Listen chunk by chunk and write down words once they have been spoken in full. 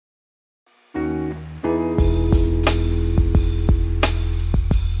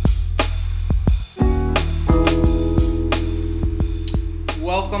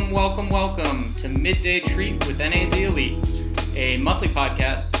Midday Treat with NAZ Elite, a monthly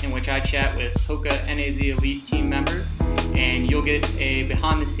podcast in which I chat with Hoka NAZ Elite team members, and you'll get a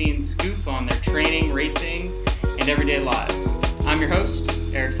behind-the-scenes scoop on their training, racing, and everyday lives. I'm your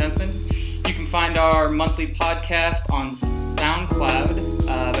host, Eric Sensman. You can find our monthly podcast on SoundCloud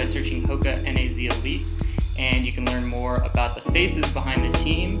by searching Hoka NAZ Elite, and you can learn more about the faces behind the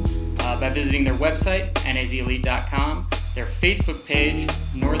team by visiting their website, nazelite.com, their Facebook page,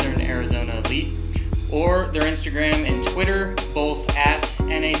 Northern Arizona Elite, or their Instagram and Twitter, both at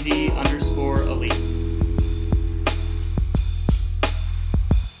 @NAZ_Elite.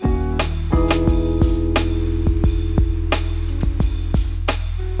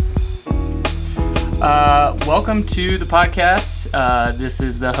 Welcome to the podcast. This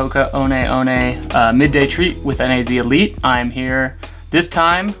is the Hoka One Midday Treat with NAZ Elite. I'm here this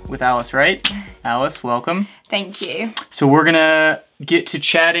time with Alice Wright. Alice, welcome. Thank you. So we're going to get to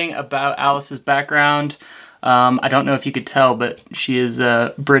chatting about Alice's background. I don't know if you could tell, but she is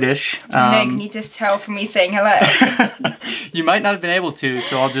British. No, can you just tell from me saying hello? You might not have been able to,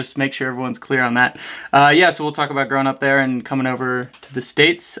 so I'll just make sure everyone's clear on that. So we'll talk about growing up there and coming over to the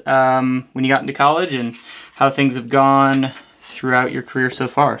States when you got into college and how things have gone throughout your career so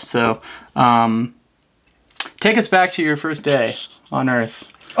far. So take us back to your first day on Earth.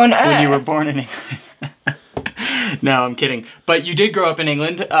 On Earth? When you were born in England. No, I'm kidding. But you did grow up in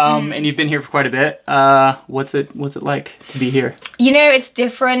England, and you've been here for quite a bit. What's it like to be here? You know, it's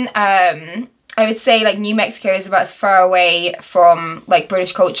different. I would say like New Mexico is about as far away from like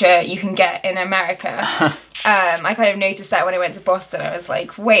British culture you can get in America. I kind of noticed that when I went to Boston. I was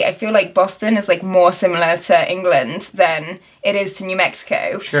like, wait, I feel like Boston is like more similar to England than it is to New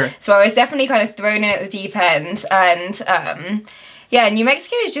Mexico. Sure. So I was definitely kind of thrown in at the deep end, and yeah, New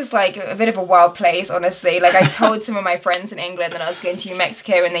Mexico is just like a bit of a wild place, honestly. Like I told some of my friends in England that I was going to New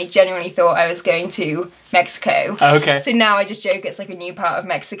Mexico and they genuinely thought I was going to Mexico. Oh, okay. So now I just joke it's like a new part of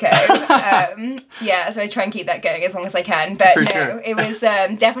Mexico. Yeah, so I try and keep that going as long as I can. But For no, sure. It was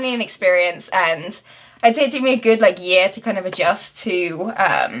definitely an experience, and I'd say it took me a good like year to kind of adjust to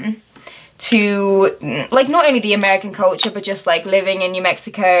like not only the American culture but just like living in New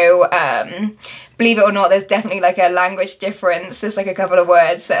Mexico. Believe it or not, there's definitely like a language difference. There's like a couple of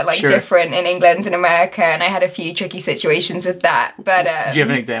words that are like Sure. different in England and America, and I had a few tricky situations with that. But do you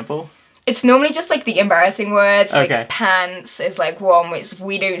have an example? It's normally just like the embarrassing words. Okay. Like pants is like one which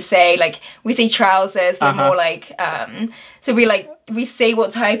we don't say. Like we say trousers, but more like so we say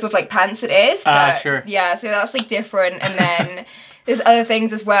what type of like pants it is. But, sure. Yeah, so that's like different, and then. There's other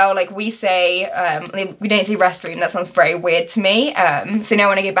things as well, like we say, we don't say restroom, that sounds very weird to me. So now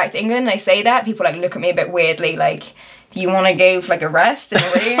when I go back to England and I say that, people like look at me a bit weirdly, like, do you want to go for like a rest in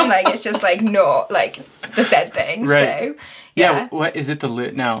a room? Like, it's just like not like the said thing, Right. so, Yeah, what is it, the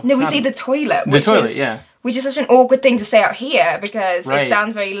lid? No, we say the toilet. The toilet, yeah. Which is such an awkward thing to say out here because Right. it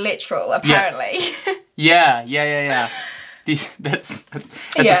sounds very literal, apparently. Yes. Yeah. That's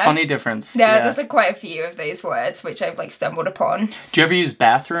a funny difference. Yeah, there's like quite a few of those words which I've like stumbled upon. Do you ever use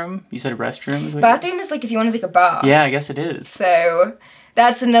bathroom? You said restroom is what Bathroom is like if you want to take a bath. Yeah, I guess it is. So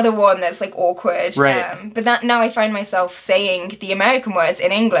that's another one that's like awkward. Right. But that now I find myself saying the American words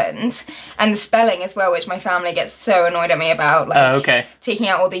in England and the spelling as well, which my family gets so annoyed at me about. Like taking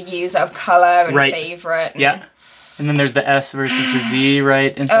out all the U's out of colour and favourite. Yeah. And then there's the S versus the Z,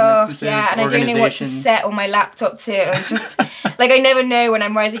 right? In some instances, yeah, and I don't know what to set on my laptop to. It's just, like, I never know when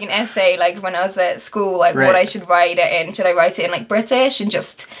I'm writing an essay, like, when I was at school, like, what I should write it in. Should I write it in, like, British and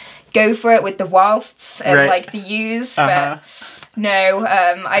just go for it with the whilsts and, like, the U's? But no,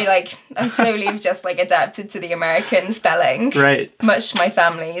 I slowly have just, like, adapted to the American spelling. Right. Much to my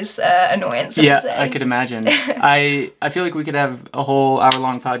family's annoyance, I would say. I could imagine. I feel like we could have a whole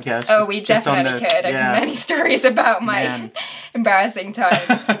hour-long podcast. Oh, we definitely could. I have many stories about my embarrassing times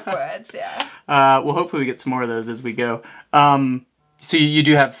with words, yeah. Well, hopefully we get some more of those as we go. So you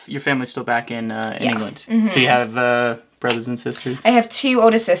do have your family still back in England. Mm-hmm. So you have brothers and sisters? I have two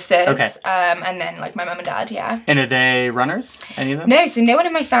older sisters. Okay. And then like my mum and dad, yeah. And are they runners? Any of them? No, so no one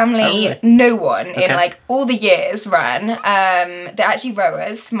in my family, no one in like all the years ran. They're actually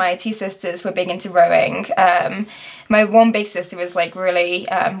rowers. My two sisters were big into rowing. My one big sister was like really,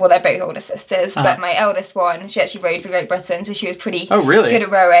 well, they're both older sisters, but my eldest one, she actually rowed for Great Britain, so she was pretty good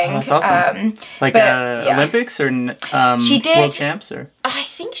at rowing. Oh, that's awesome. Olympics or she did, world champs? Or? I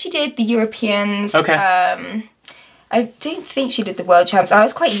think she did the Europeans. Okay. I don't think she did the world champs. I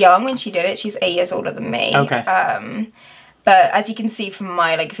was quite young when she did it. She's 8 years older than me. Okay. But as you can see from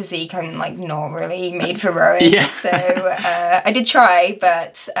my like physique, I'm like not really made for rowing. Yeah. So I did try,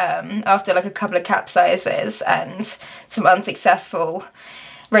 but after like a couple of capsizes and some unsuccessful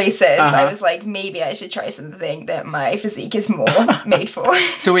races, I was like, maybe I should try something that my physique is more made for.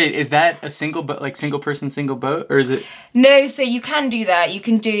 So wait, is that a single boat, like single person, single boat, or is it? No, so you can do that. You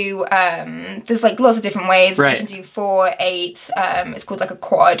can do, there's like lots of different ways. Right. You can do 4, 8, it's called like a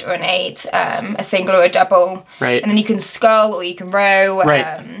quad or an 8, a single or a double. Right. And then you can scull or you can row.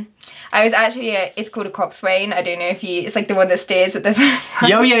 Right. I was actually, it's called a coxswain. I don't know if it's like the one that steers at the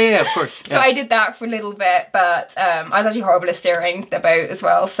Yeah, of course. So I did that for a little bit, but I was actually horrible at steering the boat as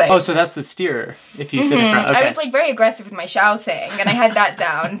well. So. Oh, so that's the steer if you sit in front. Okay. I was like very aggressive with my shouting, and I had that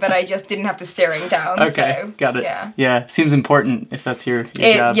down, but I just didn't have the steering down. Okay, so, got it. Yeah, seems important if that's your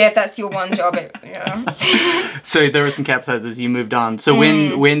job. Yeah, if that's your one job, So there were some capsizes. You moved on. So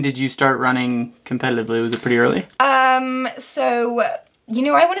when did you start running competitively? Was it pretty early? So.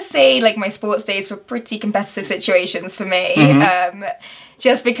 I want to say like my sports days were pretty competitive situations for me.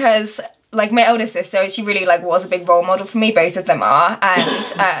 Just because like my elder sister, she really like was a big role model for me. Both of them are,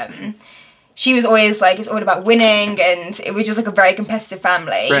 and she was always like, it's all about winning, and it was just like a very competitive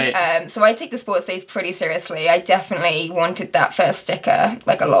family. Right. So I take the sports days pretty seriously. I definitely wanted that first sticker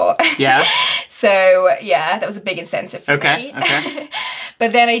like a lot. Yeah. So yeah, that was a big incentive for me. Okay.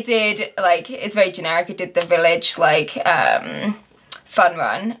 But then I did like, it's very generic. I did the village like fun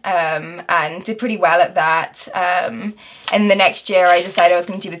run and did pretty well at that. And the next year I decided I was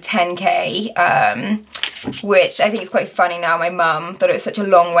going to do the 10k, which I think is quite funny now. My mum thought it was such a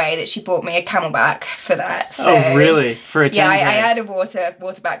long way that she bought me a Camelback for that. So, oh, really? For a 10k? Yeah, I had a water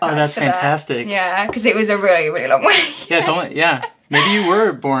backpack. Oh, that's fantastic. That. Yeah, because it was a really, really long way. Yeah, maybe you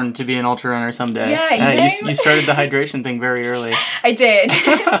were born to be an ultra runner someday. Yeah, you started the hydration thing very early. I did.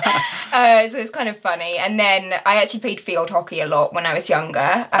 So it's kind of funny. And then I actually played field hockey a lot when I was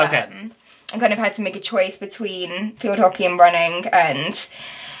younger. Okay. And kind of had to make a choice between field hockey and running, and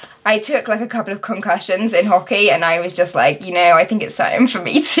I took like a couple of concussions in hockey, and I was just like, I think it's time for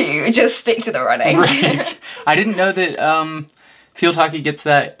me to just stick to the running. Right. I didn't know that field hockey gets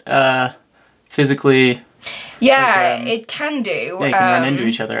that physically. Yeah, it can do. Yeah, you can run into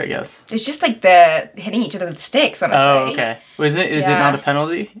each other, I guess. It's just like the hitting each other with the sticks, honestly. Oh, okay. Is it not a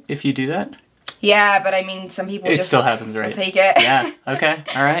penalty if you do that? Yeah, but I mean, some people it still happens, right? Take it. Yeah. Okay.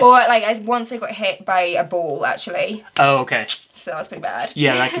 All right. Or like once I got hit by a ball, actually. Oh, okay. So that was pretty bad.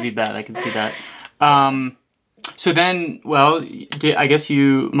 Yeah, that could be bad. I can see that. So then, I guess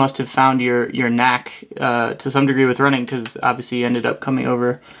you must have found your knack to some degree with running, because obviously you ended up coming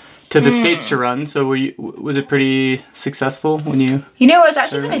over to the States to run. So was it pretty successful when you? I was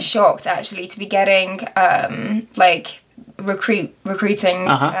actually kind of shocked actually to be getting recruiting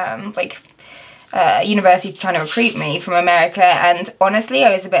universities trying to recruit me from America, and honestly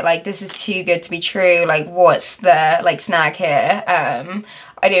I was a bit like, this is too good to be true. Like, what's the snag here?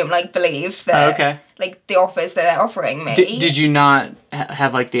 I don't believe that the offers that they're offering me. Did you not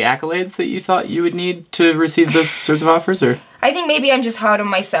have the accolades that you thought you would need to receive those sorts of offers, or? I think maybe I'm just hard on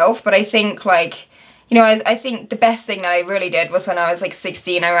myself, but I think I think the best thing that I really did was when I was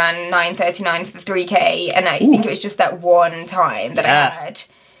 16, I ran 9:39 for the 3k, and I think it was just that one time that I had.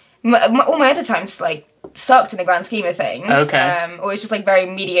 All my other times sucked in the grand scheme of things. Okay. Or it's just very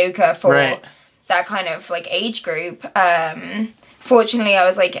mediocre for that kind of age group. Fortunately, I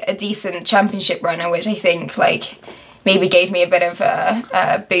was a decent championship runner, which I think maybe gave me a bit of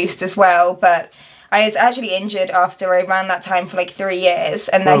a boost as well. But I was actually injured after I ran that time for 3 years,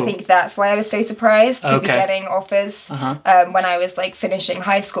 and I think that's why I was so surprised to be getting offers when I was finishing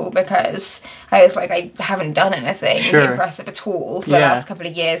high school, because I was I haven't done anything impressive at all for the last couple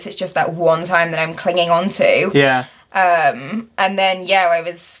of years. It's just that one time that I'm clinging on to. Yeah. And then I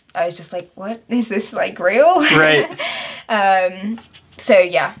was just what is this real? Right. So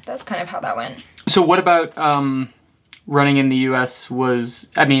yeah, that's kind of how that went. So what about running in the U.S.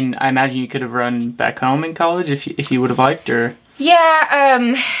 I imagine you could have run back home in college if you would have liked, or?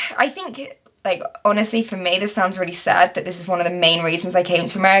 Yeah, I think, honestly, for me, this sounds really sad that this is one of the main reasons I came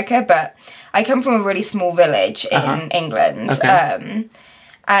to America, but I come from a really small village in England. Okay.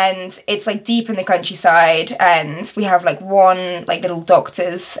 And it's deep in the countryside, and we have one little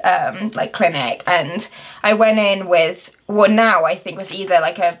doctor's clinic, and I went in with what now I think was either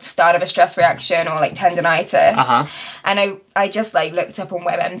a start of a stress reaction or tendinitis, and I just looked up on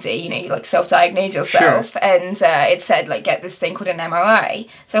WebMD, you self-diagnose yourself, and it said get this thing called an MRI.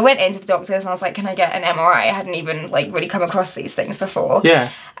 So I went into the doctors and I was like, can I get an MRI? I hadn't even really come across these things before. Yeah.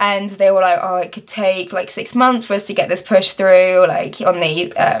 And they were oh, it could take 6 months for us to get this pushed through on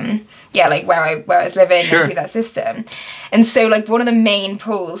the where I was living and through that system. And so one of the main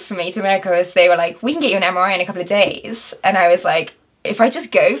pulls for me to America was they were we can get you an MRI in a couple of days. And I was if I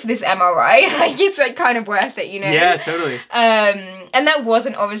just go for this MRI, like it's like kind of worth it, you know? Yeah, totally. And that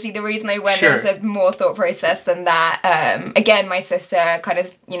wasn't obviously the reason I went. There was a more thought process than that. Again, my sister kind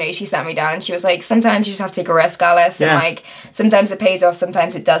of, you know, she sat me down and she was like, sometimes you just have to take a risk, Alice. And like, sometimes it pays off,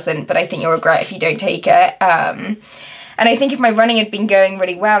 sometimes it doesn't. But I think you'll regret if you don't take it. And I think if my running had been going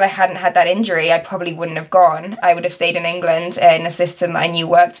really well, I hadn't had that injury, I probably wouldn't have gone. I would have stayed in England in a system that I knew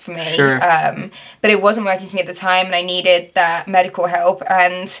worked for me. Sure. But it wasn't working for me at the time, and I needed that medical help.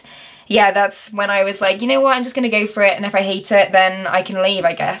 And yeah, that's when I was like, you know what, I'm just going to go for it. And if I hate it, then I can leave,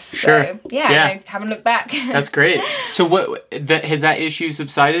 I guess. Sure. So, yeah. I haven't looked back. That's great. So has that issue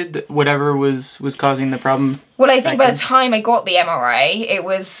subsided, whatever was causing the problem? Well, I think by the time I got the MRI, it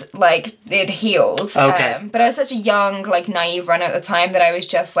was like it healed. Okay. But I was such a young, like naive runner at the time that I was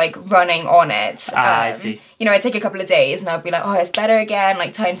just like running on it. I see. You know, I'd take a couple of days and I'd be like, oh, it's better again,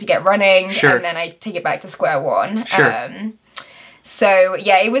 like time to get running. Sure. And then I'd take it back to square one. Sure. So,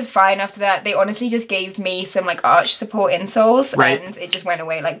 yeah, it was fine after that. They honestly just gave me some, like, arch support insoles. Right. And it just went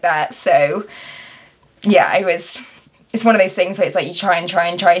away like that. So, yeah, it's one of those things where it's like you try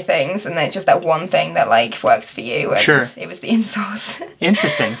things. And then it's just that one thing that, like, works for you. And it was the insoles.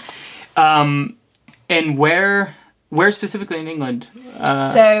 Interesting. And where specifically in England?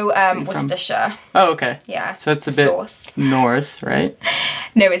 Worcestershire. Oh, okay. Yeah. So it's a bit north, right?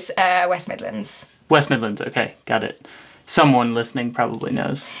 No, it's West Midlands. West Midlands, okay. Got it. Someone listening probably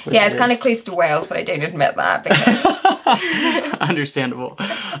knows. Yeah, it's kind of close to Wales, but I don't admit that because... Understandable.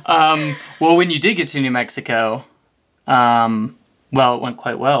 Well, when you did get to New Mexico, it went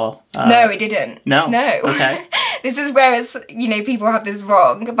quite well. No, it didn't. No? No. Okay. This is where, people have this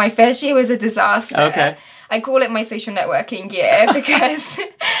wrong. My first year was a disaster. Okay. I call it my social networking year because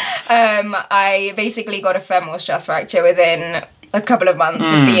I basically got a femoral stress fracture within a couple of months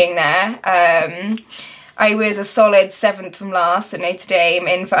of being there. I was a solid 7th from last at Notre Dame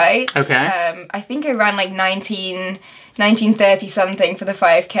in fights. Okay. I think I ran like 1930 something for the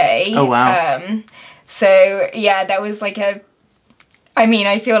 5K. Oh, wow. So, yeah, that was like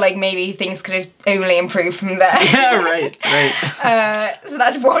I feel like maybe things could have only improved from there. Yeah, right. So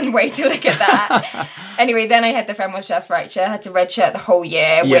that's one way to look at that. Anyway, then I had the femoral stress fracture. I had to redshirt the whole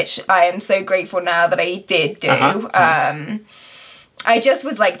year, which I am so grateful now that I did do. I just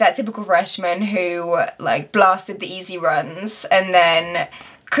was like that typical freshman who like blasted the easy runs and then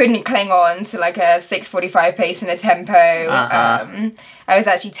couldn't cling on to like a 6:45 pace in a tempo. I was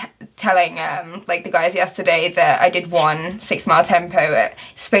actually telling like the guys yesterday that I did one 6-mile tempo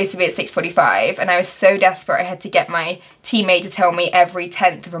supposed to be at 6:45, and I was so desperate I had to get my teammate to tell me every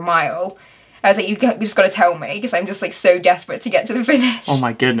 10th of a mile. I was like, you just got to tell me because I'm just like so desperate to get to the finish. Oh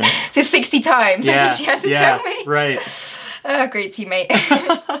my goodness. Just 60 times. I think she had to tell me. Right. Great teammate.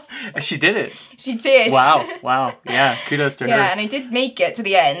 She did it. She did. Wow. Yeah, kudos to her. Yeah, and I did make it to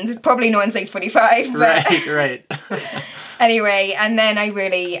the end. Probably not in 6:45, but... Right. Anyway, and then I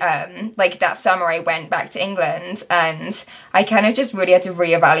really, that summer I went back to England and I kind of just really had to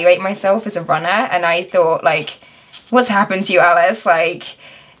reevaluate myself as a runner. And I thought, like, what's happened to you, Alice? Like...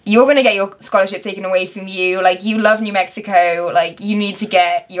 You're going to get your scholarship taken away from you. Like, you love New Mexico. Like, you need to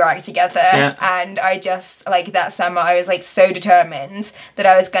get your act together. Yeah. And I just, like, that summer, I was, like, so determined that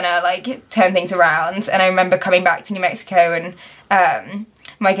I was going to, like, turn things around. And I remember coming back to New Mexico and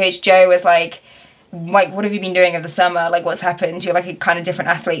my coach, Joe, was like, what have you been doing over the summer? Like, what's happened? You're, like, a kind of different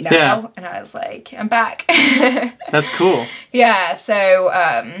athlete now. Yeah. And I was like, I'm back. That's cool. Yeah, so...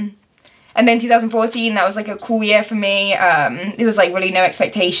 And then 2014, that was like a cool year for me. There was like really no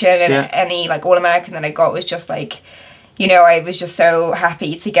expectation, and any like All-American that I got was just like, I was just so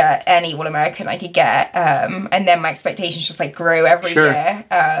happy to get any All-American I could get. And then my expectations just like grew every year.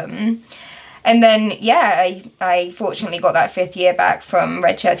 And then, I fortunately got that 5th year back from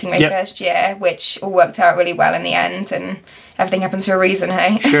redshirting my first year, which all worked out really well in the end, and everything happens for a reason,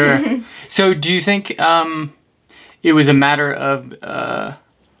 hey? Sure. So do you think it was a matter of...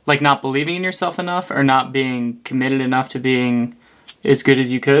 like not believing in yourself enough or not being committed enough to being as good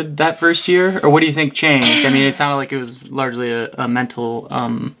as you could that first year? Or what do you think changed? I mean, it sounded like it was largely a mental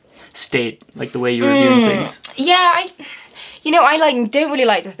state, like the way you were viewing things. Yeah, I don't really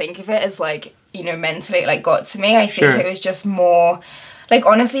like to think of it as like, mentally it like got to me. I think it was just more... Like,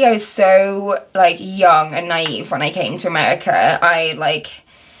 honestly, I was so like young and naive when I came to America.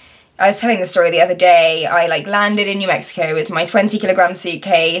 I was telling the story the other day. I landed in New Mexico with my 20-kilogram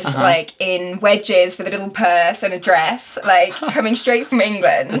suitcase, in wedges with a little purse and a dress, coming straight from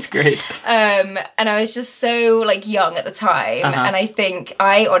England. That's great. And I was just so young at the time, and I think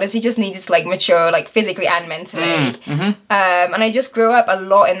I honestly just needed to mature physically and mentally. And I just grew up a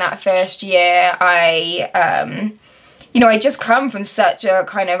lot in that first year. I just come from such a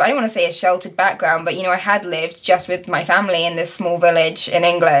kind of, I don't want to say a sheltered background, but, I had lived just with my family in this small village in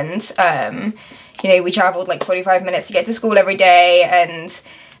England. We travelled like 45 minutes to get to school every day, and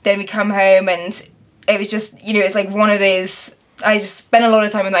then we come home, and it was just, it's like one of those, I just spent a lot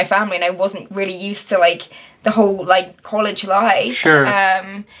of time with my family, and I wasn't really used to like the whole like college life. Sure.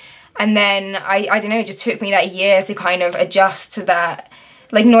 And then I don't know, it just took me that year to kind of adjust to that.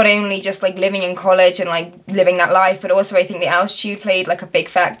 Like, not only just, like, living in college and, like, living that life, but also I think the altitude played, like, a big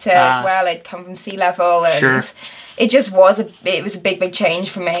factor as well. I'd come from sea level, and it just was a big change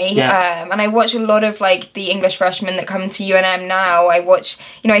for me. Yeah. And I watch a lot of, like, the English freshmen that come to UNM now. I watch,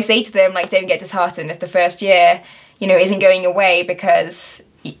 I say to them, like, don't get disheartened if the first year, isn't going your way, because,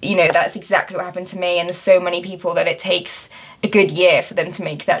 that's exactly what happened to me, and there's so many people that it takes a good year for them to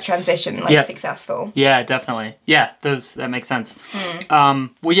make that transition successful. Yeah, definitely. Yeah, that makes sense.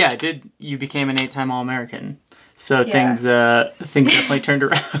 You became an 8-time All-American, so things definitely turned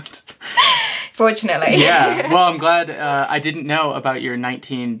around. Fortunately. Yeah. Well, I'm glad. I didn't know about your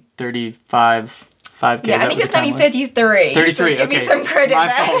 1935 5K. Yeah, I think it was 1933. 33. So give me some credit my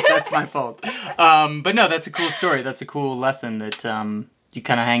there. fault. That's my fault. But no, that's a cool story. That's a cool lesson that you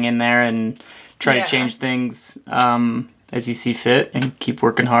kind of hang in there and try to change things as you see fit, and keep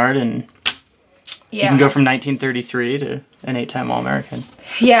working hard, and you can go from 1933 to an 8-time All-American.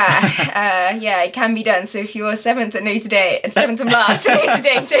 Yeah, it can be done. So if you're 7th at Notre Dame, and 7th from last at Notre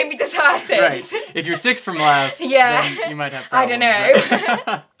Dame, don't be disheartened. Right. If you're 6th from last, then you might have problems. I don't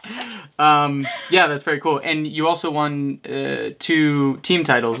know. That's very cool. And you also won 2 team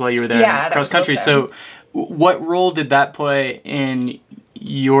titles while you were there cross country. Awesome. So what role did that play in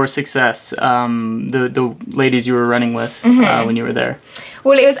your success, the ladies you were running with when you were there?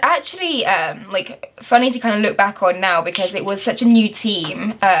 Well, it was actually funny to kind of look back on now, because it was such a new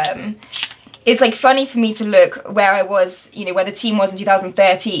team. It's like funny for me to look where I was, where the team was in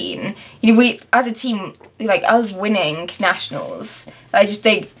 2013. We as a team, like, I was winning nationals. I just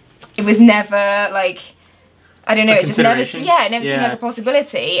think it was never like, I don't know, it just never seemed like a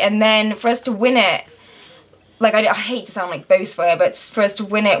possibility. And then for us to win it, like, I hate to sound like boastful, but for us to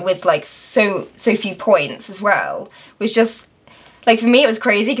win it with, like, so few points as well was just, like, for me it was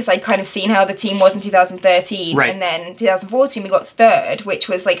crazy, because I'd kind of seen how the team was in 2013, right. And then 2014 we got 3rd, which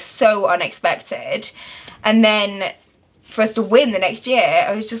was, like, so unexpected. And then for us to win the next year,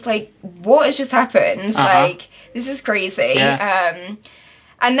 I was just like, what has just happened? Like, this is crazy. Yeah.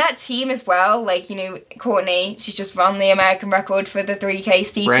 And that team as well, like, Courtney, she's just run the American record for the 3K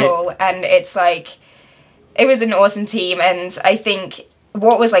steeple, right. And it's like, it was an awesome team. And I think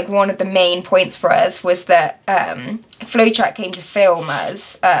what was, like, one of the main points for us was that FlowTrack came to film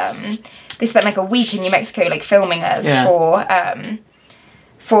us. They spent, like, a week in New Mexico, like, filming us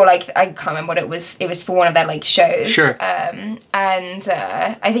for like, I can't remember what it was for one of their, like, shows. Sure. And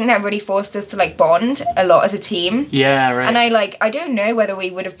I think that really forced us to, like, bond a lot as a team. Yeah, right. And I don't know whether we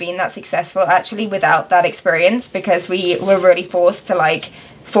would have been that successful actually without that experience, because we were really forced to, like,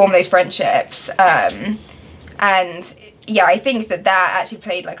 form those friendships. And yeah, I think that actually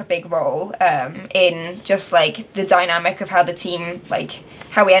played, like, a big role in just, like, the dynamic of how the team, like,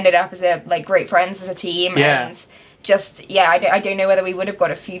 how we ended up as great friends as a team. Yeah. And just, I don't know whether we would have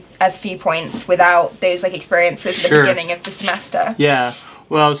got as few points without those, like, experiences at the beginning of the semester. Yeah.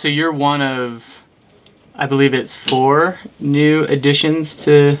 Well, so you're one of, I believe it's 4 new additions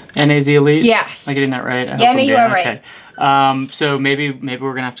to NAZ Elite? Yes. Am I getting that right? Yeah, no, you are right. Okay. So maybe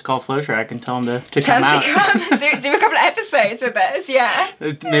we're gonna have to call FlowTrack and tell them to come out. Do a couple of episodes with us, yeah.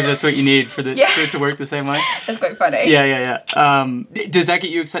 Maybe that's what you need for it to work the same way. That's quite funny. Yeah. Does that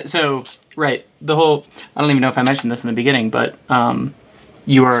get you excited? So, right, the whole, I don't even know if I mentioned this in the beginning, but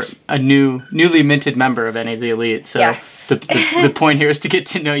you are a newly minted member of NAZ Elite. So yes. the point here is to get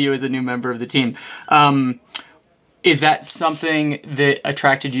to know you as a new member of the team. Is that something that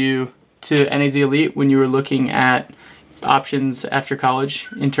attracted you to NAZ Elite when you were looking at options after college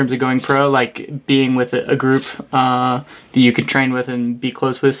in terms of going pro, like being with a group that you could train with and be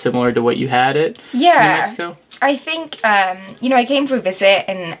close with, similar to what you had at New Mexico? I think, I came for a visit,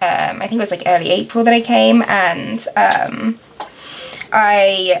 and I think it was, like, early April that I came, and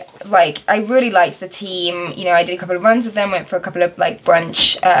I really liked the team. I did a couple of runs with them, went for a couple of, like,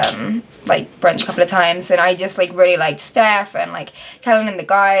 brunch a couple of times, and I just, like, really liked Steph and, like, Kellen and the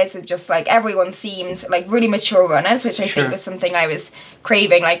guys, and just, like, everyone seemed like really mature runners, which I think was something I was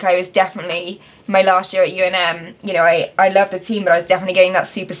craving. Like, I was definitely, my last year at UNM, I loved the team, but I was definitely getting that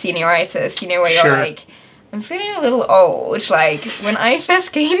super senioritis, where you're like, I'm feeling a little old. Like, when I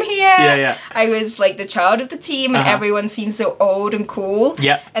first came here, I was like the child of the team and everyone seemed so old and cool.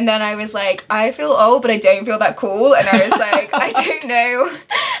 Yeah. And then I was like, I feel old, but I don't feel that cool. And I was like, I don't know.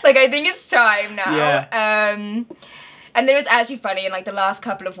 Like, I think it's time now. Yeah. And then it was actually funny, in like the last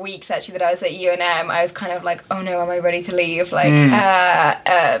couple of weeks actually that I was at UNM, I was kind of like, oh no, am I ready to leave? Like,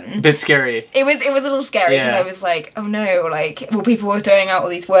 bit scary. It was a little scary because I was like, oh no, like, well, people were throwing out all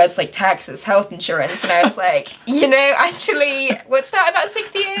these words like taxes, health insurance, and I was like, you know, actually, what's that about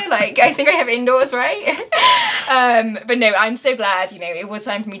 6th year? Like, I think I have indoors, right? But no, I'm so glad, you know, it was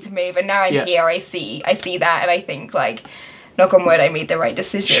time for me to move, and now I'm here, I see that, and I think, like, knock on wood, I made the right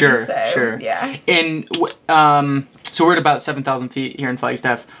decision. Sure. Yeah. And, so we're at about 7,000 feet here in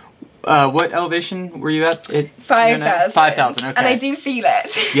Flagstaff. What elevation were you at? 5,000. 5,000, okay. And I do feel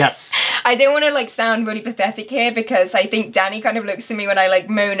it. Yes. I don't want to like sound really pathetic here because I think Danny kind of looks at me when I like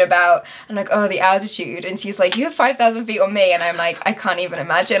moan about, I'm like, oh, the altitude. And she's like, you have 5,000 feet on me. And I'm like, I can't even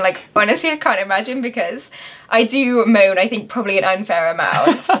imagine. Like, honestly, I can't imagine because I do moan, I think, probably an unfair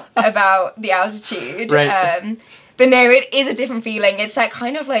amount about the altitude. Right. But no, it is a different feeling. It's that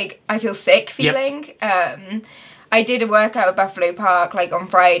kind of like, I feel sick feeling. Yep. I did a workout at Buffalo Park like on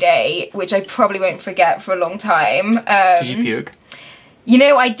Friday, which I probably won't forget for a long time. Did you puke? You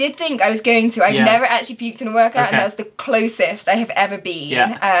know, I did think I was going to. I've never actually puked in a workout, and that was the closest I have ever been.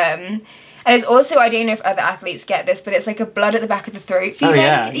 Yeah. And it's also, I don't know if other athletes get this, but it's like a blood at the back of the throat feeling. Oh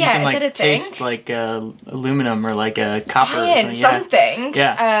yeah, yeah. You can, is that a thing? Taste like aluminum or like a copper. Iron, or something.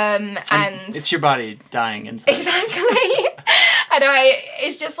 Yeah. And it's your body dying inside. Exactly. And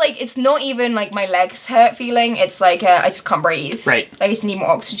it's just like, it's not even like my legs hurt feeling. It's like I just can't breathe. Right. Like I just need more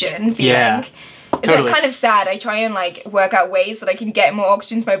oxygen feeling. Yeah. It's like kind of sad. I try and like work out ways that I can get more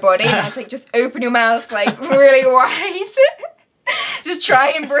oxygen to my body. And I was like, just open your mouth like really wide. Just try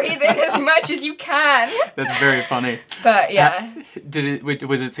and breathe in as much as you can. That's very funny. But yeah.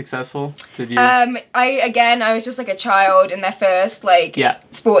 Was it successful? Did you? I was just like a child in their first like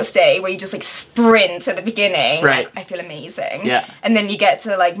sports day where you just like sprint at the beginning. Right. Like, I feel amazing. Yeah. And then you get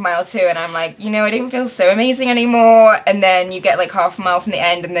to like mile 2 and I'm like, you know, I don't feel so amazing anymore. And then you get like half a mile from the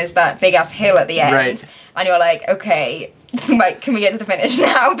end and there's that big ass hill at the end. Right. And you're like, okay, like, can we get to the finish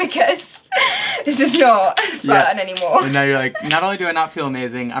now? Because this is not fun anymore. And now you're like, not only do I not feel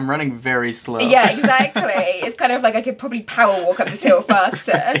amazing, I'm running very slow. Yeah, exactly. It's kind of like I could probably power walk up this hill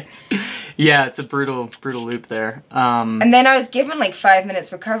faster. Right. Yeah, it's a brutal loop there. And then I was given like 5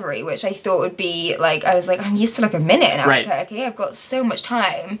 minutes recovery, which I thought would be like, I was like, I'm used to like a minute. And I'm like, okay, I've got so much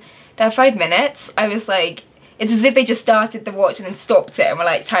time. That 5 minutes, I was like, it's as if they just started the watch and then stopped it and were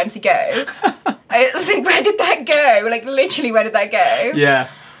like, time to go. I was like, where did that go? Like, literally, where did that go? Yeah.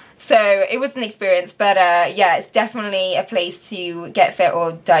 So it was an experience, but yeah, it's definitely a place to get fit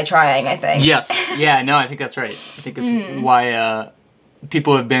or die trying, I think. Yes. Yeah, no, I think that's right. I think it's why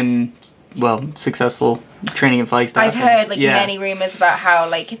people have been, well, successful training in Flagstaff. I've heard like many rumors about how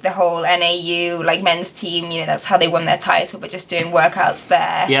like the whole NAU, like men's team, you know, that's how they won their title, but just doing workouts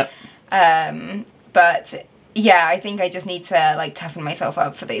there. Yep. But yeah, I think I just need to like toughen myself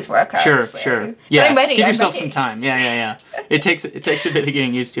up for these workouts. Sure. Yeah, but I'm ready. Give yourself some time. Yeah. It takes a bit of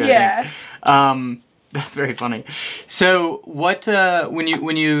getting used to. I think. That's very funny. So, what when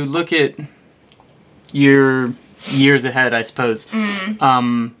you look at your years ahead, I suppose,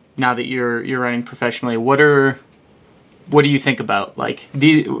 now that you're running professionally, what do you think about like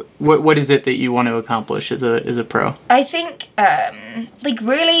these? What is it that you want to accomplish as a pro? I think like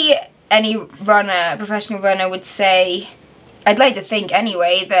really. Any runner, professional runner would say, I'd like to think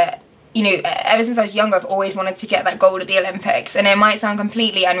anyway, that, you know, ever since I was younger, I've always wanted to get that gold at the Olympics. And it might sound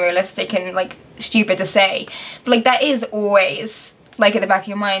completely unrealistic and, like, stupid to say, but, like, that is always, like, at the back of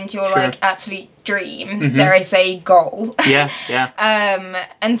your mind, your, like, absolute dream, dare I say, goal. Yeah.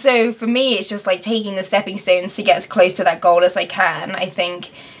 And so, for me, it's just, like, taking the stepping stones to get as close to that goal as I can. I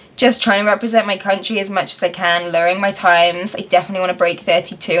think just trying to represent my country as much as I can, lowering my times. I definitely want to break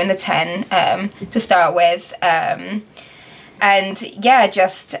 32 in the 10 to start with. And yeah,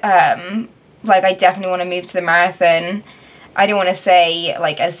 just like I definitely want to move to the marathon. I don't want to say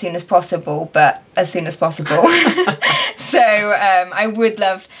like as soon as possible, but as soon as possible. So I would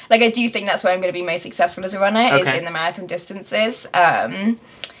love, like I do think that's where I'm going to be most successful as a runner, is in the marathon distances.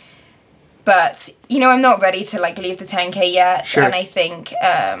 But, you know, I'm not ready to, like, leave the 10K yet. And I think,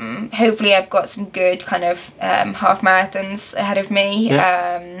 hopefully I've got some good kind of half marathons ahead of me.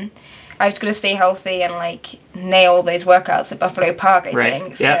 I've just got to stay healthy and, like, nail those workouts at Buffalo Park, I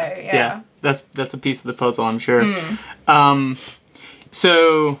think. So, yeah. That's a piece of the puzzle, I'm sure.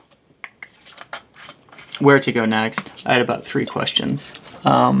 So, where to go next? I had about 3 questions.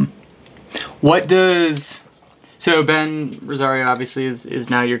 What does... So Ben Rosario obviously is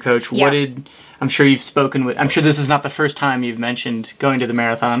now your coach. Yeah. I'm sure you've spoken with... I'm sure this is not the first time you've mentioned going to the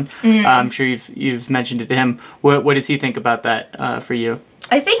marathon. I'm sure you've mentioned it to him. What does he think about that for you?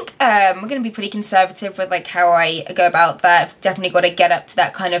 I think we're going to be pretty conservative with like how I go about that. I've definitely got to get up to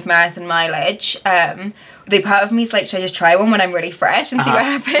that kind of marathon mileage. The part of me is like, should I just try one when I'm really fresh and see what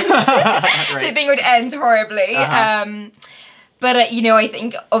happens? Right. Which I think would end horribly. But, I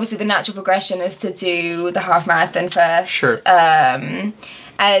think obviously the natural progression is to do the half marathon first. Sure.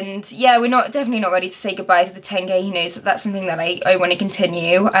 And yeah, we're definitely not ready to say goodbye to the 10K. He knows that that's something that I want to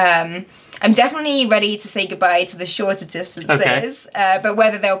continue. I'm definitely ready to say goodbye to the shorter distances. Okay. But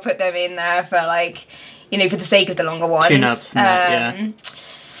whether they'll put them in there for like, for the sake of the longer ones. Tune-ups and that,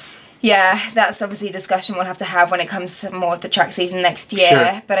 yeah, that's obviously a discussion we'll have to have when it comes to more of the track season next year.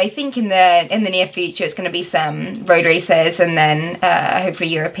 Sure. But I think in the near future, it's going to be some road races and then hopefully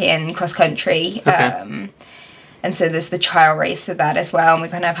European cross country. Okay. And so there's the trial race for that as well, and we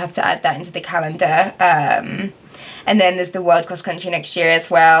kind of have to add that into the calendar. And then there's the World Cross Country next year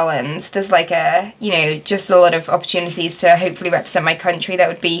as well, and there's like just a lot of opportunities to hopefully represent my country. That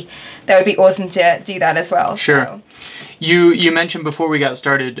would be awesome to do that as well. Sure. So. You mentioned before we got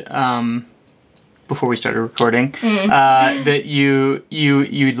started, before we started recording, that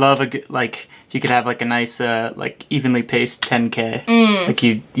you'd love if you could have like a nice evenly paced 10K. Like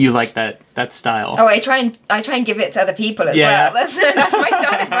you like that style. Oh, I try and give it to other people as well. That's my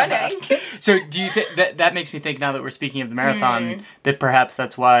style of running. So do you think that makes me think, now that we're speaking of the marathon, that perhaps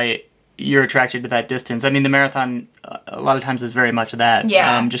that's why you're attracted to that distance? I mean, the marathon a lot of times is very much that.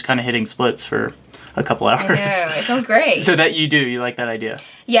 Yeah. Just kind of hitting splits for a couple hours. I know, it sounds great. So that you like that idea?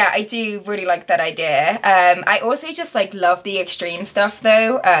 Yeah, I do really like that idea. I also just love the extreme stuff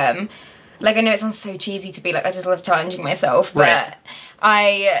though. I know it sounds so cheesy to be like, I just love challenging myself, but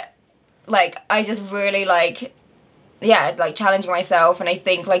right. I just really challenging myself, and I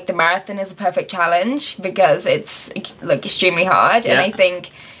think the marathon is a perfect challenge because it's extremely hard, and I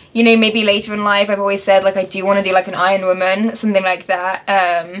think maybe later in life I've always said I do want to do an Ironwoman, something like that.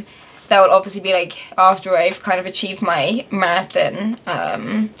 That will obviously be after I've kind of achieved my marathon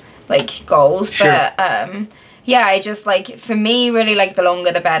goals. Sure. But yeah, I just for me really the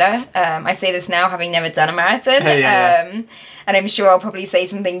longer the better. I say this now having never done a marathon. And I'm sure I'll probably say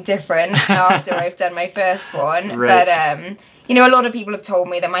something different after I've done my first one. Right. But a lot of people have told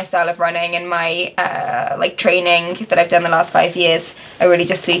me that my style of running and my training that I've done the last 5 years are really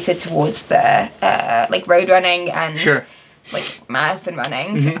just suited towards the road running and sure. Marathon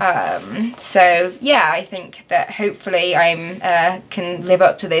running. So yeah, I think that hopefully I'm can live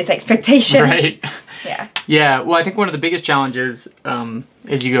up to those expectations. Right. Yeah. Yeah. Well, I think one of the biggest challenges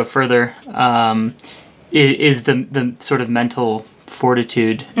as you go further is the sort of mental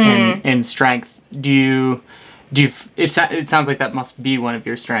fortitude and strength. It sounds like that must be one of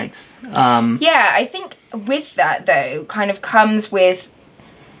your strengths. Yeah, I think with that though kind of comes with,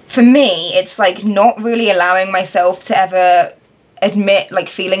 for me, it's not really allowing myself to ever admit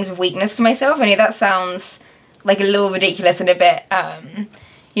feelings of weakness to myself. I know that sounds a little ridiculous and a bit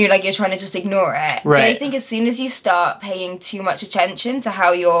you're trying to just ignore it. Right. But I think as soon as you start paying too much attention to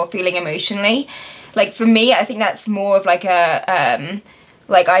how you're feeling emotionally, for me, I think that's more of a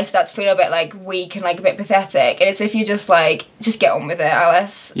I start to feel a bit weak and a bit pathetic, and it's if you just get on with it,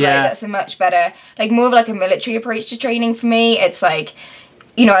 Alice. Yeah. That's a much better more of a military approach to training for me. It's I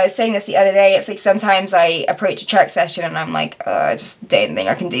was saying this the other day, it's sometimes I approach a track session and I'm I just don't think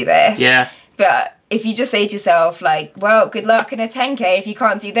I can do this. Yeah. But if you just say to yourself well, good luck in a 10K if you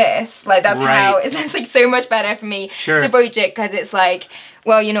can't do this, that's right. that's so much better for me sure. to approach it, because it's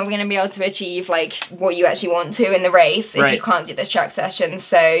well, you're not going to be able to achieve what you actually want to in the race if right. you can't do this track session,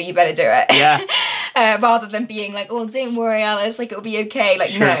 so you better do it. Yeah. Rather than being oh, don't worry, Alice, it'll be okay.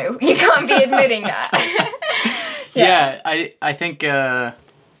 Sure. No, you can't be admitting that. Yeah, I think, well,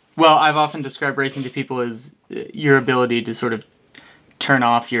 I've often described racing to people as your ability to sort of turn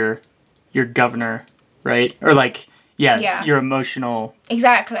off your governor, right? Or your emotional...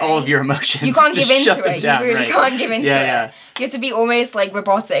 Exactly. All of your emotions. You can't give into it. Down, you really right. can't give into yeah. it. You have to be almost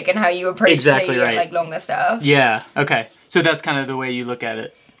robotic in how you approach exactly the right. longer stuff. Yeah, okay. So that's kind of the way you look at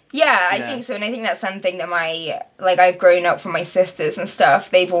it. Yeah, I think so, and I think that's something that I've grown up from my sisters and stuff.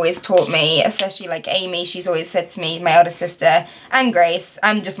 They've always taught me, especially Amy, she's always said to me, my older sister, and Grace,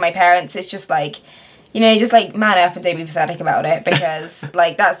 and just my parents, it's just just man up and don't be pathetic about it, because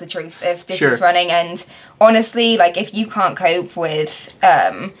that's the truth of distance sure. running. And honestly, if you can't cope with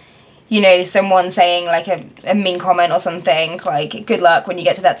someone saying like a mean comment or something, like good luck when you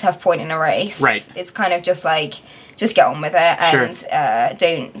get to that tough point in a race. Right. It's kind of just like, just get on with it and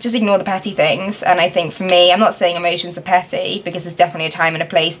don't just ignore the petty things. And I think for me, I'm not saying emotions are petty, because there's definitely a time and a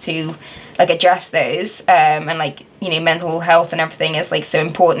place to like address those, and like mental health and everything is like so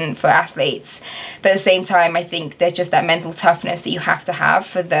important for athletes. But at the same time, I think there's just that mental toughness that you have to have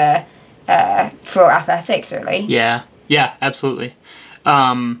for the for athletics, really. Yeah, absolutely.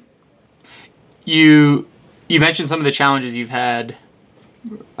 You mentioned some of the challenges you've had,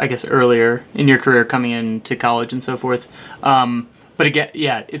 I guess, earlier in your career coming into college and so forth. But again,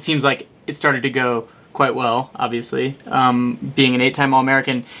 it seems like it started to go quite well, obviously, being an 8-time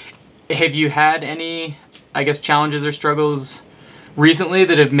All-American. Have you had any, I guess, challenges or struggles recently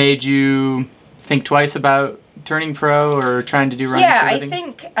that have made you think twice about turning pro or trying to do running? Yeah, I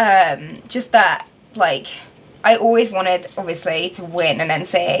think just that, like, I always wanted, obviously, to win an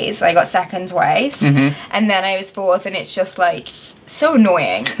NCAAs. I got second twice, and then I was fourth, and it's just, like, so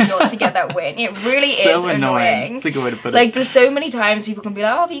annoying not to get that win. It really is annoying. It's a good way to put it. Like, there's so many times people can be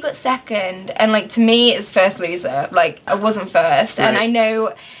like, oh, but you got second. And, like, to me, it's first loser. Like, I wasn't first. Right. And I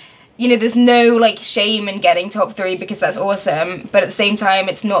know, there's no, like, shame in getting top 3 because that's awesome. But at the same time,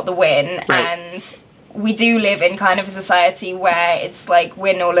 it's not the win. Right. And we do live in kind of a society where it's, like,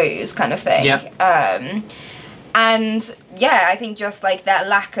 win or lose kind of thing. Yeah. And yeah, I think just like that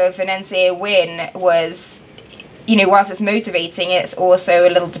lack of an NCAA win was, whilst it's motivating, it's also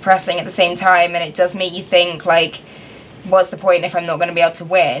a little depressing at the same time, and it does make you think like, what's the point if I'm not going to be able to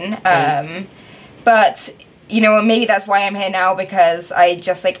win? But maybe that's why I'm here now, because I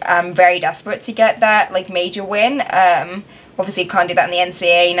just like I'm very desperate to get that like major win. Obviously, can't do that in the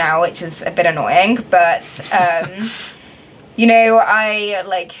NCAA now, which is a bit annoying, but. I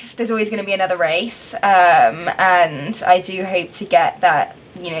like, there's always going to be another race, and I do hope to get that,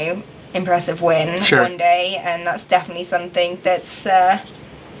 impressive win one day, and that's definitely something that's,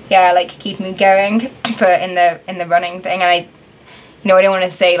 like, keep me going for in the running thing. And I don't want to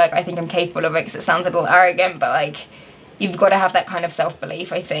say, like, I think I'm capable of it, because it sounds a little arrogant, but, like, you've got to have that kind of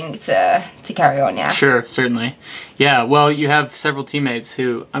self-belief, I think, to carry on, yeah. Sure, certainly. Yeah, well, you have several teammates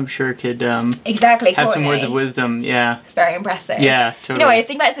who I'm sure could exactly have some words of wisdom, yeah. It's very impressive. Yeah, totally. I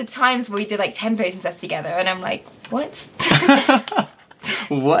think back to the times where we did, like, tempo and stuff together, and I'm like, what?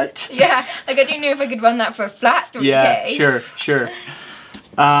 What? Yeah, like, I don't know if I could run that for a flat 3K. Yeah, sure.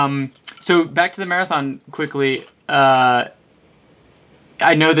 So, back to the marathon quickly. I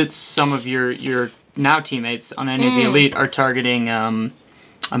know that some of your now teammates on NAZ Elite are targeting a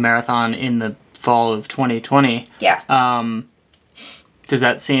marathon in the fall of 2020. Yeah. Does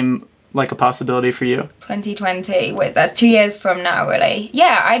that seem like a possibility for you? 2020, wait, that's 2 years from now, really.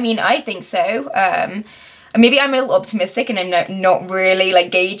 Yeah, I mean, I think so. Maybe I'm a little optimistic and I'm not really like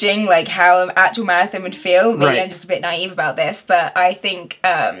gauging like how an actual marathon would feel. Maybe I'm just a bit naive about this, but I think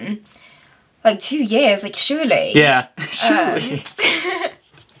like 2 years, like surely. Yeah, surely.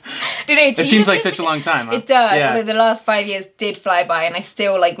 It seems like such a long time, huh? It does. Yeah. Although the last 5 years did fly by, and I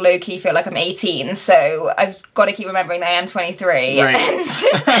still like low-key feel like I'm 18, so I've got to keep remembering that I am 23. Right. And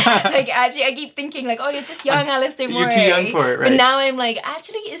like actually I keep thinking like, oh, you're just young, Alice, don't worry. You're too young for it, right? But now I'm like,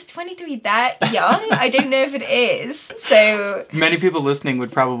 actually, is 23 that young? I don't know if it is. So many people listening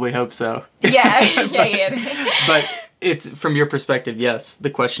would probably hope so. Yeah. But it's, from your perspective, yes, the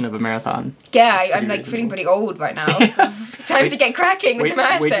question of a marathon. Yeah, I'm like feeling pretty old right now. So it's time to get cracking with the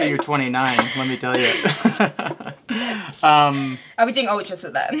marathon. Wait till you're 29, let me tell you. I'll be doing ultras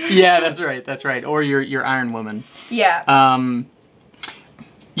with that. Yeah, that's right. Or your Iron Woman. Yeah.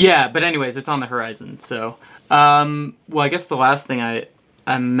 Yeah, but anyways, it's on the horizon. So, well, I guess the last thing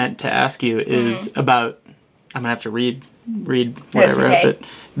I meant to ask you is about, I'm going to have to read what I wrote, but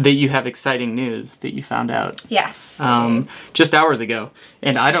that you have exciting news that you found out. Yes. Just hours ago,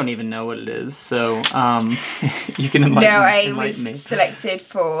 and I don't even know what it is, so you can enlighten me. No, I was selected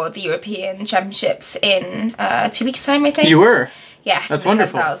for the European Championships in 2 weeks' time, I think. You were? Yeah. That's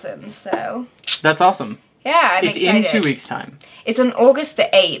wonderful. 10,000, so. That's awesome. Yeah, I'm excited. It's in 2 weeks' time. It's on August the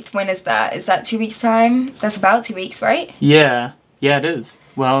 8th. When is that? Is that 2 weeks' time? That's about 2 weeks, right? Yeah, it is.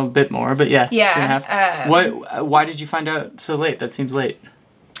 Well, a bit more, but yeah. 2.5. Why did you find out so late? That seems late.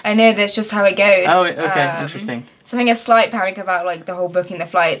 I know, that's just how it goes. Oh, okay, interesting. Something a slight panic about like the whole booking the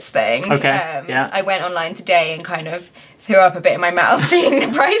flights thing. Okay, yeah. I went online today and kind of threw up a bit in my mouth seeing the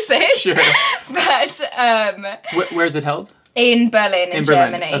prices. Sure. But where's it held? In Berlin, in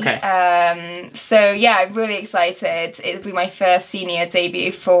Germany. Okay. So yeah, I'm really excited. It'll be my first senior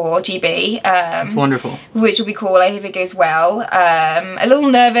debut for GB. That's wonderful. Which will be cool. I hope it goes well. A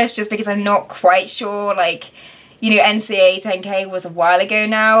little nervous just because I'm not quite sure, like, you know, NCAA 10K was a while ago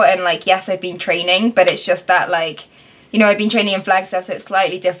now, and like, yes, I've been training, but it's just that like, you know, I've been training in Flagstaff, so it's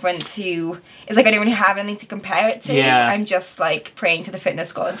slightly different to, it's like I don't really have anything to compare it to. Yeah. I'm just like praying to the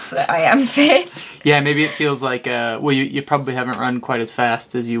fitness gods that I am fit. Yeah, maybe it feels like, well, you probably haven't run quite as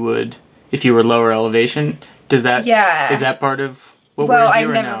fast as you would if you were lower elevation. Is that part of what worries you? Well, I've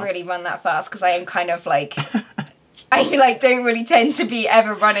never really run that fast because I am kind of like, I like don't really tend to be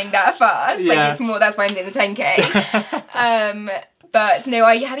ever running that fast. Yeah. Like it's more, that's why I'm doing the 10K. But no,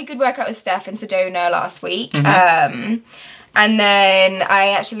 I had a good workout with Steph in Sedona last week. And then I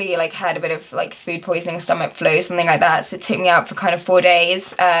actually like had a bit of like food poisoning, stomach flu, something like that. So it took me out for kind of 4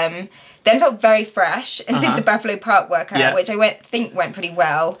 days. Then felt very fresh and did the Buffalo Park workout, which I think went pretty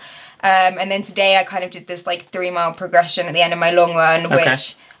well. And then today I kind of did this like 3-mile progression at the end of my long run,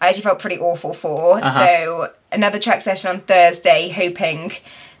 which I actually felt pretty awful for. So another track session on Thursday, hoping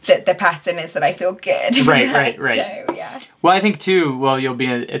that the pattern is that I feel good. Right. So, yeah. Well, I think too, you'll be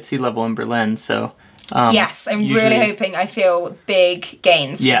at sea level in Berlin, so... yes, I'm really hoping I feel big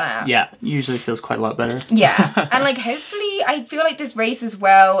gains from that. Yeah, usually feels quite a lot better. Yeah, and like hopefully, I feel like this race as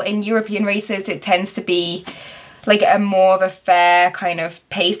well, in European races, it tends to be like a more of a fair kind of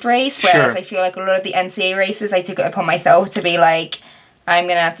paced race, whereas I feel like a lot of the NCAA races, I took it upon myself to be like, I'm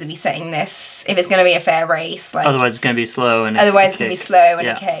going to have to be setting this, if it's going to be a fair race. Like, otherwise it's going to be slow and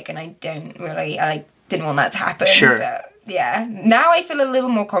a kick, and I didn't want that to happen. Sure. But yeah, now I feel a little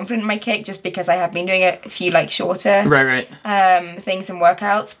more confident in my kick just because I have been doing a few like shorter things and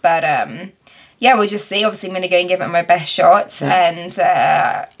workouts. But yeah, we'll just see. Obviously, I'm going to go and give it my best shot. And,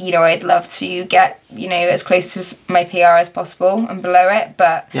 you know, I'd love to get, you know, as close to my PR as possible and below it.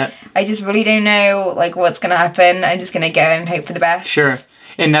 But I just really don't know, like, what's going to happen. I'm just going to go and hope for the best. Sure.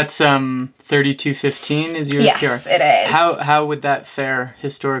 And that's 32:15 is your PR? Yes, it is. How would that fare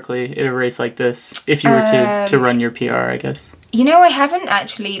historically in a race like this if you were to run your PR, I guess? You know, I haven't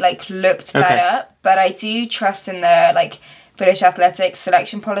actually, like, looked that up. But I do trust in the, like... British Athletics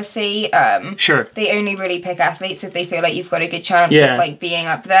selection policy. Sure. They only really pick athletes if they feel like you've got a good chance of like being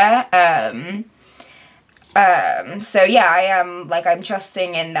up there. So yeah, I am like, I'm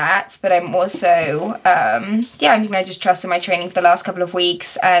trusting in that, but I'm also I'm gonna just trust in my training for the last couple of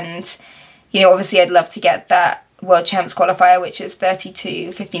weeks, and you know, obviously I'd love to get that World Champs qualifier, which is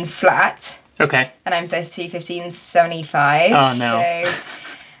 32:15 flat. Okay. And I'm 32:15.75. Oh no. So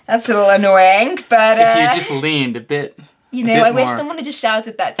that's a little annoying, but if you just leaned a bit. You know, I wish someone had just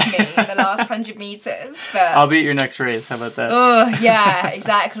shouted that to me in the last 100 meters. But I'll be at your next race. How about that? Oh, yeah,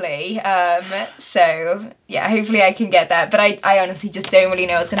 exactly. So, yeah, hopefully I can get that. But I honestly just don't really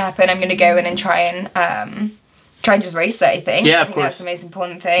know what's going to happen. I'm going to go in and try and just race it, I think. Yeah, I think that's the most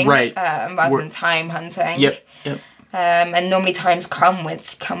important thing. Right. Rather than time hunting. Yep. And normally times come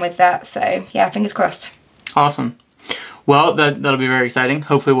with that. So, yeah, fingers crossed. Awesome. Well, that'll be very exciting.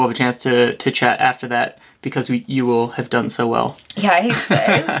 Hopefully we'll have a chance to chat after that, because you will have done so well. Yeah, I hope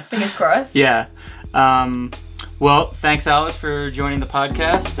so. Fingers crossed. Yeah. Well, thanks, Alice, for joining the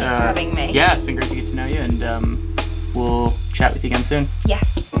podcast. Thanks for having me. Yeah, it's been great to get to know you, and we'll chat with you again soon.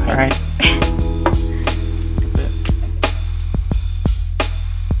 Yes. All right.